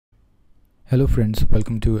Hello friends,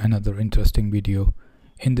 welcome to another interesting video.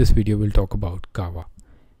 In this video we'll talk about Kava.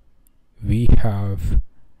 We have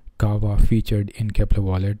Kava featured in Keplr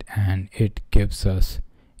wallet and it gives us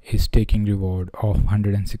a staking reward of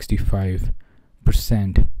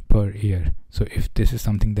 165% per year. So if this is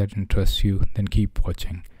something that interests you, then keep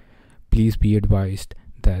watching. Please be advised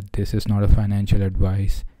that this is not a financial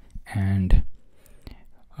advice and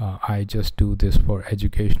I just do this for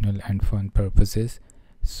educational and fun purposes.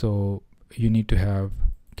 So you need to have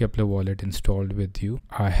Keplr wallet installed with you.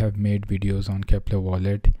 I have made videos on Keplr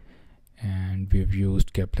wallet and we've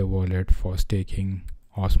used Keplr wallet for staking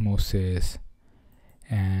osmosis,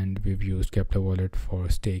 and we've used Keplr wallet for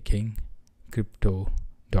staking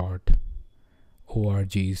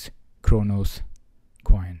crypto.org's Kronos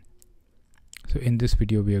coin. So in this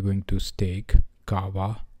video we are going to stake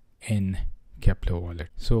Kava in Keplr wallet.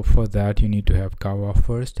 So for that you need to have Kava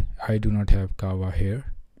first. I do not have Kava here.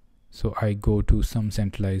 So I go to some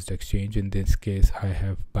centralized exchange. In this case I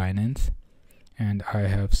have Binance and I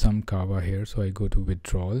have some Kava here. So I go to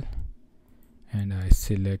withdrawal and I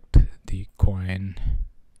select the coin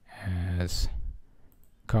as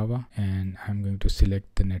Kava and I'm going to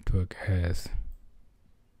select the network as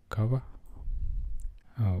Kava.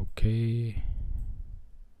 Okay.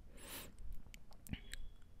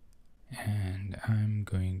 And I'm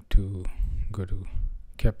going to go to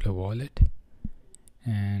Keplr wallet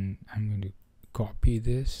and I'm going to copy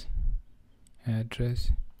this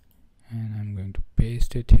address and I'm going to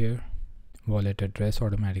paste it here. Wallet address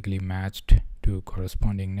automatically matched to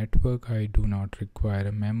corresponding network. I do not require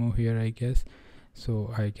a memo here, I guess,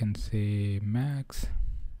 so I can say max,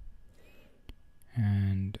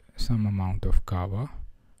 and some amount of Kava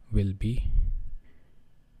will be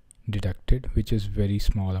deducted, which is very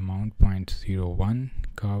small amount, 0.01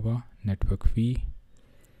 Kava network fee,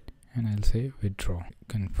 and I'll say withdraw.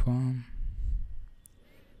 Confirm.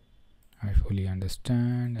 I fully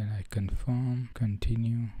understand and I confirm.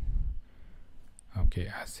 Continue. Okay,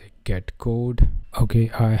 I say get code. Okay,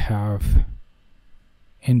 I have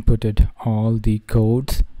inputted all the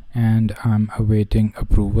codes and I'm awaiting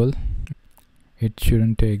approval. It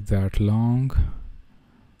shouldn't take that long,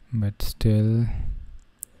 but still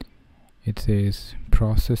it says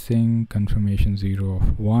processing, confirmation 0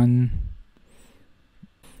 of 1.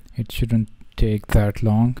 It shouldn't take that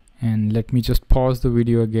long, and let me just pause the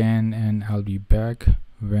video again and I'll be back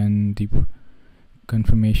when the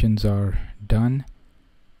confirmations are done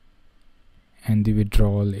and the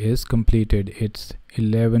withdrawal is completed. It's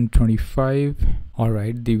 11:25.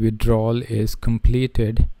 Alright, the withdrawal is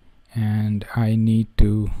completed and I need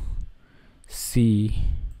to see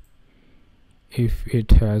if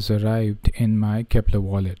it has arrived in my Keplr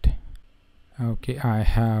wallet. Okay, I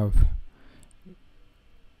have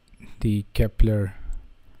the Keplr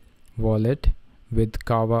wallet with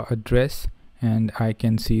Kava address and I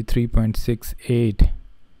can see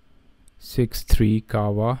 3.6863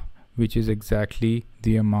 Kava, which is exactly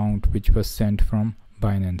the amount which was sent from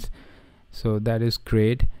Binance. So that is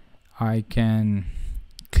great. I can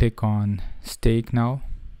click on stake now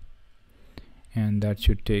and that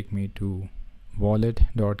should take me to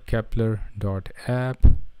wallet.keplr.app,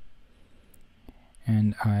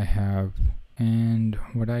 and I have, and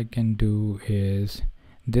what I can do is,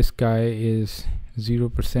 this guy is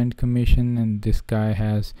 0% commission and this guy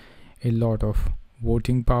has a lot of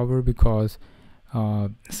voting power because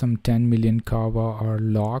some 10 million Kava are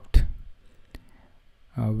locked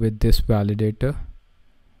with this validator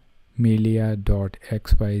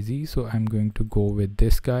melia.xyz. so I'm going to go with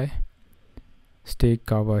this guy. Stake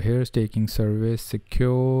Kava here, staking service,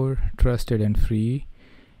 secure, trusted and free,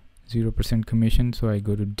 0% commission. So I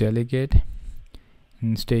go to delegate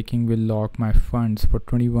and staking will lock my funds for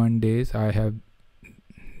 21 days. I have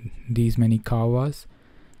these many Kavas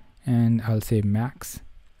and I'll say max,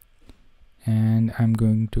 and I'm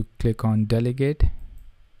going to click on delegate,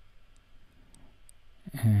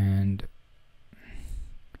 and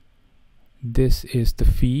this is the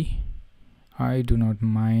fee. I do not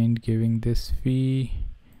mind giving this fee.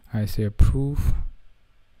 I say approve.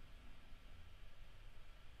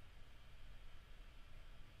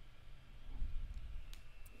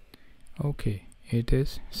 Okay, it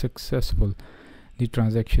is successful. The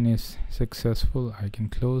transaction is successful. I can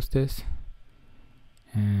close this,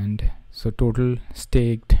 and so total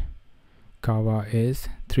staked Kava is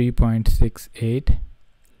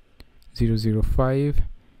 3.68005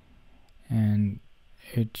 and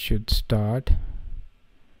it should start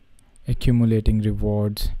accumulating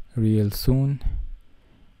rewards real soon.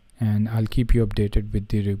 and I'll keep you updated with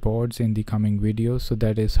the rewards in the coming videos. So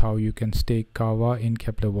that is how you can stake Kava in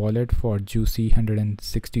Keplr wallet for juicy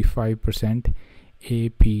 165%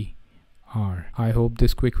 APR. I hope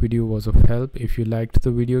this quick video was of help. If you liked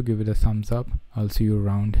the video, give it a thumbs up. I'll see you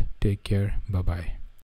around. Take care. Bye bye.